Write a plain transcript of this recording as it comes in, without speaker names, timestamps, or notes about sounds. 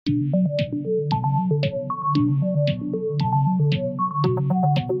So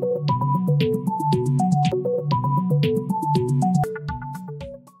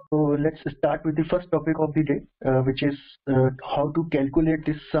let's start with the first topic of the day, which is how to calculate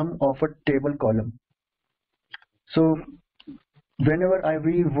the sum of a table column. So whenever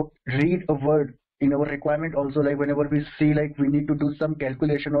read a word in our requirement, also like whenever we see like we need to do some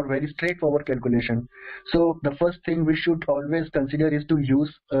calculation or very straightforward calculation, so the first thing we should always consider is to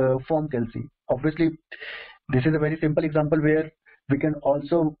use FormCalC. Obviously, this is a very simple example where we can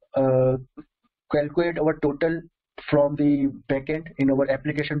also calculate our total from the backend in our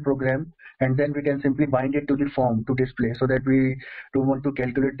application program, and then we can simply bind it to the form to display, so that we don't want to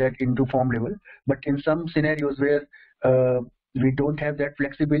calculate that into form level. But in some scenarios where we don't have that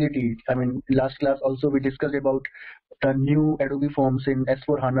flexibility, I mean, last class also we discussed about the new Adobe forms in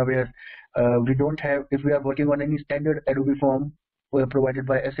S4HANA, where we don't have, if we are working on any standard Adobe form provided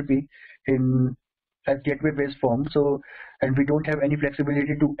by SAP in as gateway based form, so and we don't have any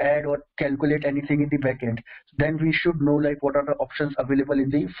flexibility to add or calculate anything in the backend, then we should know like what are the options available in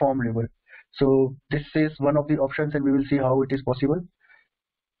the form level. So this is one of the options, and we will see how it is possible.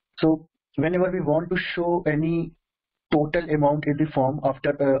 So whenever we want to show any total amount in the form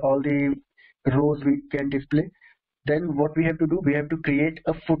after all the rows we can display, then what we have to do, we have to create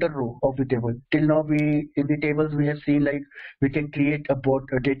a footer row of the table. Till now we in the tables we have seen like we can create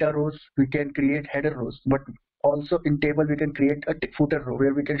data rows, we can create header rows, but also in table we can create a footer row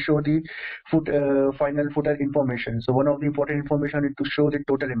where we can show the final footer information. So one of the important information is to show the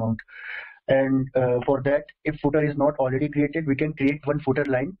total amount, and for that, if footer is not already created, we can create one footer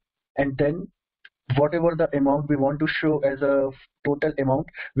line, and then whatever the amount we want to show as a total amount,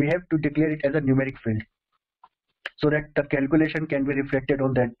 we have to declare it as a numeric field, so that the calculation can be reflected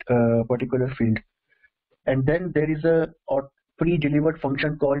on that particular field. And then there is a pre-delivered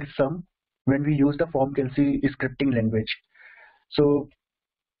function called sum when we use the FormCalC scripting language. So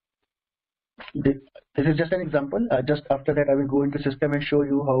this is just an example. Just after that I will go into system and show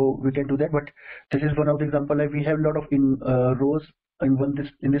you how we can do that, but this is one of the example. Like we have a lot of rows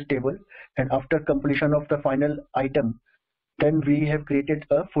in this table, and after completion of the final item, then we have created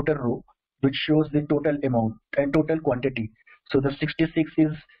a footer row which shows the total amount and total quantity. So the 66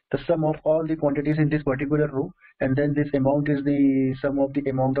 is the sum of all the quantities in this particular row, and then this amount is the sum of the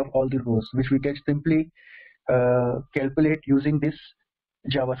amount of all the rows, which we can simply calculate using this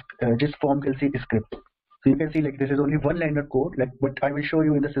this FormCalC script. So you can see like this is only one liner code, like, but I will show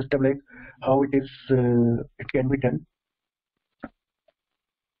you in the system like how it is it can be done.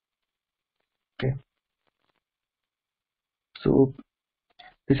 Okay. So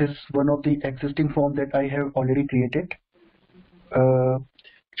this is one of the existing form that I have already created.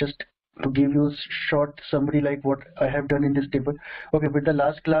 Just to give you a short summary like what I have done in this table. Okay, with the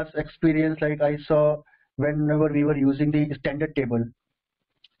last class experience, like I saw whenever we were using the standard table,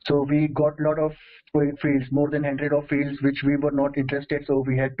 so we got a lot of fields, more than 100 of fields which we were not interested, so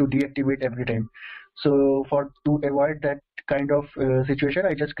we had to deactivate every time. So to avoid that kind of situation,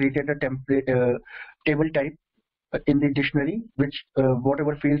 I just created a template table type in the dictionary, which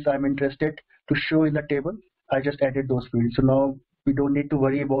whatever fields I'm interested to show in the table, I just added those fields. So now we don't need to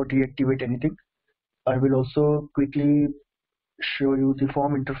worry about deactivate anything. I will also quickly show you the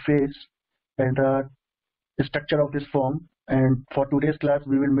form interface and the structure of this form. And for today's class,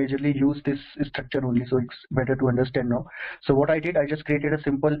 we will majorly use this structure only, so it's better to understand now. So what I did, I just created a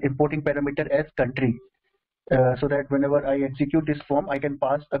simple importing parameter as country. So that whenever I execute this form, I can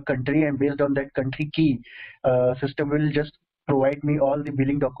pass a country, and based on that country key, system will just provide me all the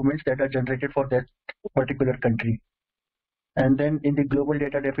billing documents that are generated for that particular country. And then in the global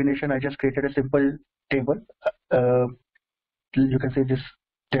data definition, I just created a simple table. You can say this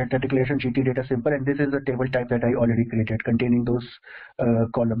data declaration GT data simple, and this is the table type that I already created containing those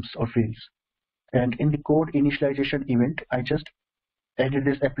columns or fields. And in the code initialization event, I just added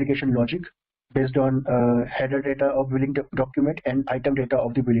this application logic based on header data of billing document and item data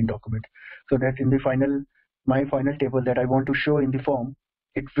of the billing document, so that in the my final table that I want to show in the form,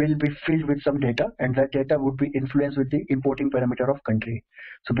 it will be filled with some data, and that data would be influenced with the importing parameter of country.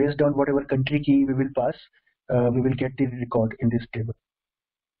 So based on whatever country key we will pass, we will get the record in this table.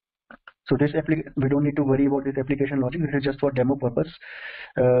 So this we don't need to worry about this application logic. This is just for demo purpose.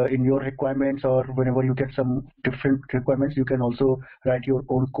 In your requirements, or whenever you get some different requirements, you can also write your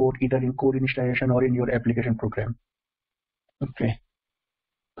own code either in code initialization or in your application program. Okay.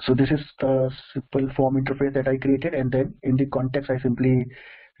 So this is the simple form interface that I created, and then in the context I simply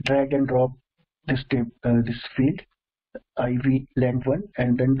drag and drop this field IV land1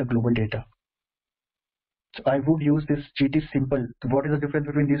 and then the global data. So I would use this GT simple. What is the difference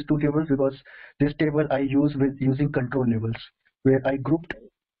between these two tables? Because this table I use with using control labels, where I grouped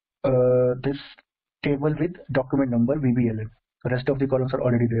this table with document number VBLN. The rest of the columns are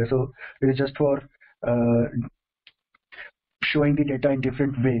already there. So it is just for uh, showing the data in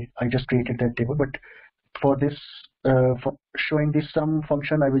different way. I just created that table. But for this, for showing the sum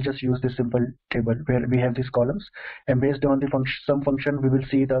function, I will just use this simple table where we have these columns, and based on the sum function, we will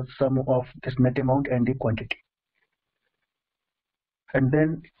see the sum of this net amount and the quantity. And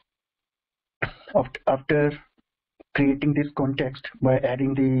then after creating this context by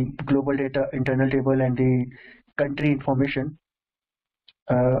adding the global data internal table and the country information,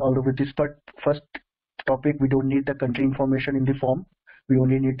 although with this first topic we don't need the country information in the form, we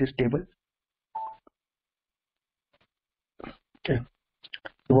only need this table. Okay,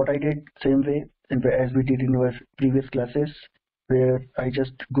 so what I did same way as we did in our previous classes, where I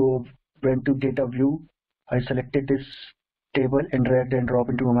just went to data view, I selected this table and drag and drop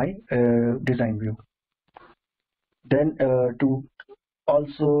into my design view. Then to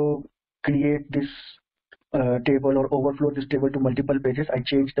also create this table or overflow this table to multiple pages, I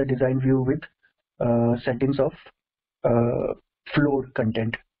changed the design view with settings of floor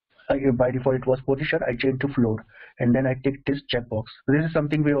content. By default it was position, I changed to floor, and then I ticked this checkbox. This is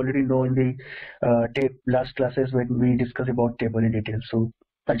something we already know in the last classes when we discuss about table in detail. So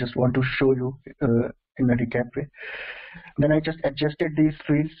I just want to show you in a recap way. Then I just adjusted these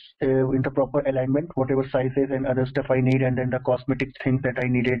fields in the proper alignment, whatever sizes and other stuff I need, and then the cosmetic things that I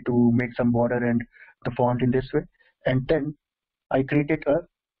needed to make some border and the font in this way. And then I created a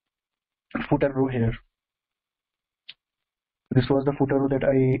footer row here. This was the footer row that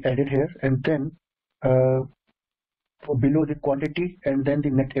I added here, and then below the quantity and then the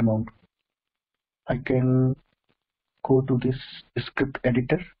net amount, I can go to this script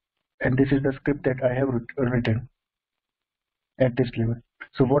editor, and this is the script that I have written at this level.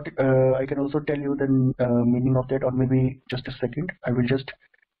 So what I can also tell you the meaning of that, or maybe just a second. I will just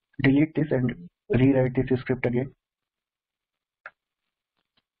delete this and rewrite this script again.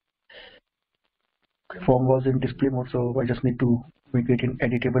 Form was in display mode, so I just need to make it in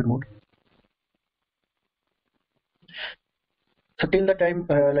editable mode. So till the time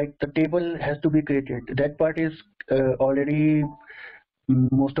like the table has to be created, that part is already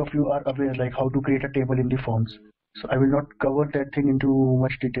most of you are aware, like how to create a table in the forms. So I will not cover that thing into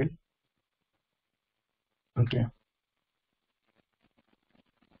much detail. Okay.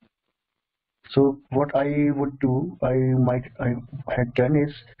 So what I would do, I had done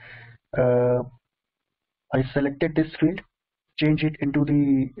is I selected this field, change it into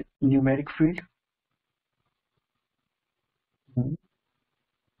the numeric field.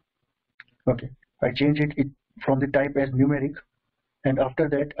 Okay, I changed it from the type as numeric, and after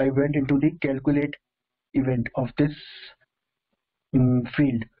that I went into the calculate event of this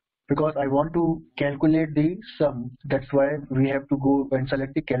field, because I want to calculate the sum. That's why we have to go and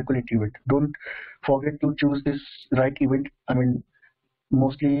select the calculate event. Don't forget to choose this right event. I mean,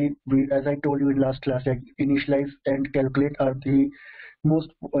 mostly as I told you in last class, like initialize and calculate are the most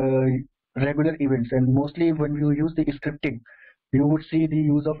regular events, and mostly when you use the scripting, you would see the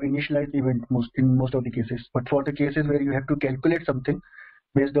use of initialize event in most of the cases. But for the cases where you have to calculate something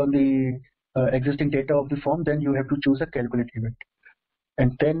based on the existing data of the form, then you have to choose a calculate event.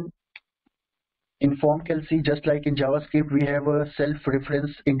 And then in FormCalC, just like in JavaScript, we have a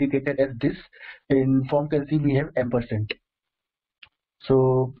self-reference indicator as this. In FormCalC, we have ampersand.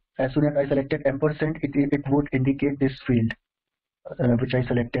 So as soon as I selected ampersand, it would indicate this field, which I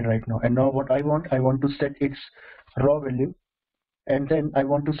selected right now. And now what I want to set its raw value, and then I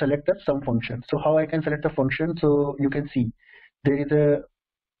want to select the sum function. So how I can select the function? So you can see there is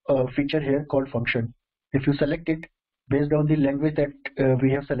a feature here called function. If you select it based on the language that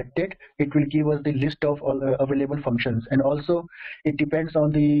we have selected, it will give us the list of all available functions, and also it depends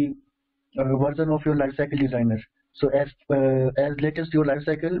on the version of your lifecycle designer. So as latest your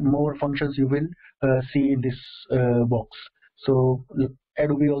lifecycle, more functions you will see in this box. So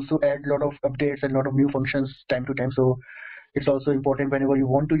Adobe also add a lot of updates and a lot of new functions time to time. So it's also important whenever you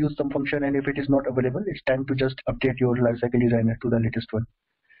want to use some function, and if it is not available, it's time to just update your lifecycle designer to the latest one.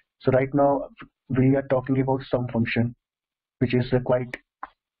 So right now we are talking about sum function, which is quite,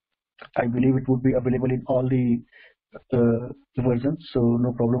 I believe it would be available in all the versions, so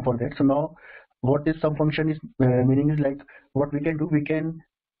no problem for that. So now what this sum function is meaning is, like, what we can do, we can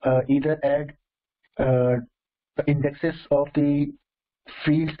either add the indexes of the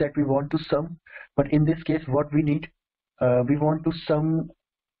fields that we want to sum, but in this case what we need, we want to sum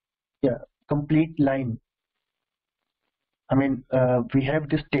complete line. I mean, we have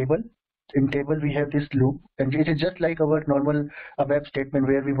this table, in table we have this loop, and it is just like our normal web statement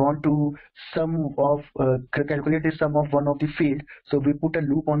where we want to calculate the sum of one of the field. So we put a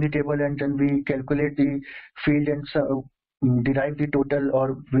loop on the table and then we calculate the field and derive the total,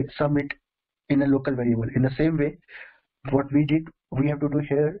 or we sum it in a local variable. In the same way, what we have to do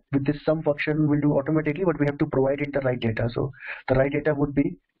here with this sum function will do automatically, but we have to provide it the right data. So the right data would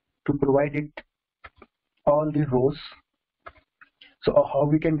be to provide it all the rows. So how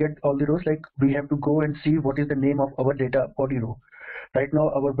we can get all the rows? Like we have to go and see what is the name of our data body row. Right now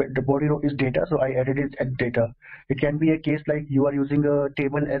the body row is data, so I added it as data. It can be a case like you are using a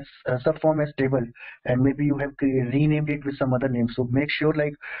table as a subform as table, and maybe you have renamed it with some other name. So make sure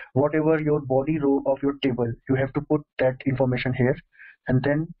like whatever your body row of your table, you have to put that information here, and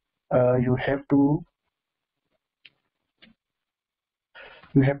then you have to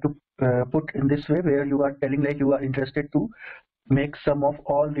put in this way where you are telling like you are interested to make sum of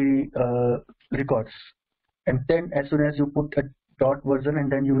all the records, and then as soon as you put a dot version,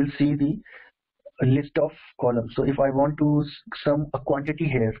 and then you will see the list of columns. So if I want to sum a quantity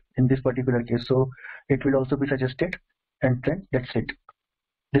here in this particular case, so it will also be suggested, and then that's it.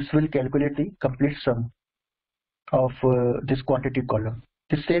 This will calculate the complete sum of this quantity column.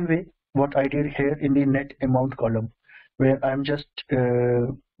 The same way what I did here in the net amount column, where I'm just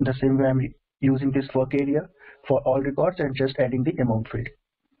the same way I'm using this work area for all records and just adding the amount field.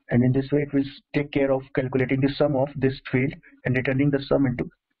 And in this way it will take care of calculating the sum of this field and returning the sum into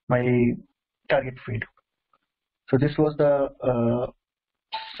my target field. So this was the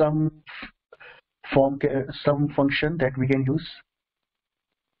sum function that we can use.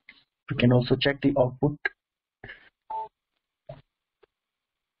 We can also check the output.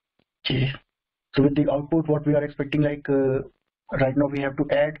 Okay. So with the output, what we are expecting, like right now we have to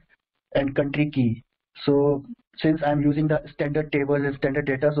add and country key. So since I'm using the standard table and standard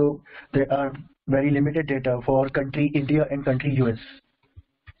data, so there are very limited data for country India and country US.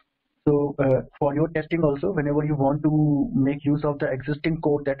 So for your testing also, whenever you want to make use of the existing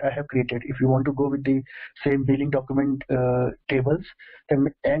code that I have created, if you want to go with the same billing document tables,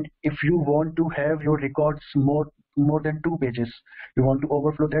 and if you want to have your records more than 2 pages, you want to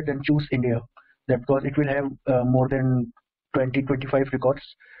overflow that, then choose India. Because it will have more than 20-25 records,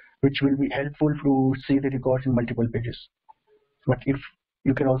 which will be helpful to see the records in multiple pages. But if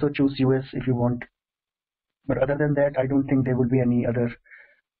you can also choose US if you want. But other than that, I don't think there will be any other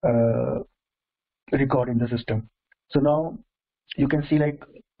record in the system. So now you can see like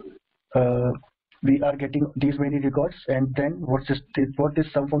we are getting these many records, and then what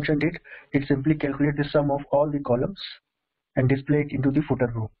this sum function did, it simply calculated the sum of all the columns and display it into the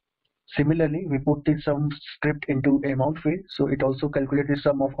footer row. Similarly, we put the sum script into amount field, so it also calculates the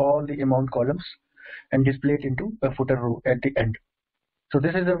sum of all the amount columns and display it into a footer row at the end. So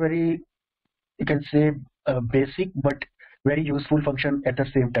this is a very, you can say, basic but very useful function at the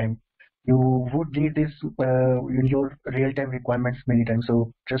same time. You would need this in your real-time requirements many times,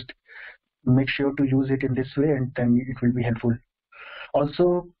 so just make sure to use it in this way, and then it will be helpful.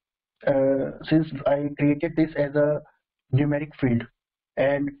 Also, since I created this as a numeric field,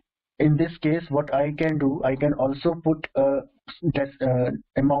 and in this case what I can do, I can also put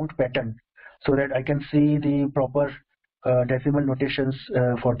amount pattern so that I can see the proper decimal notations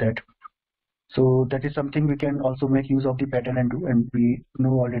for that. So that is something we can also make use of the pattern and do, and we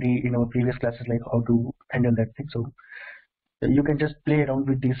know already in our previous classes like how to handle that thing. So you can just play around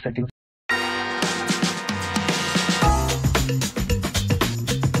with these settings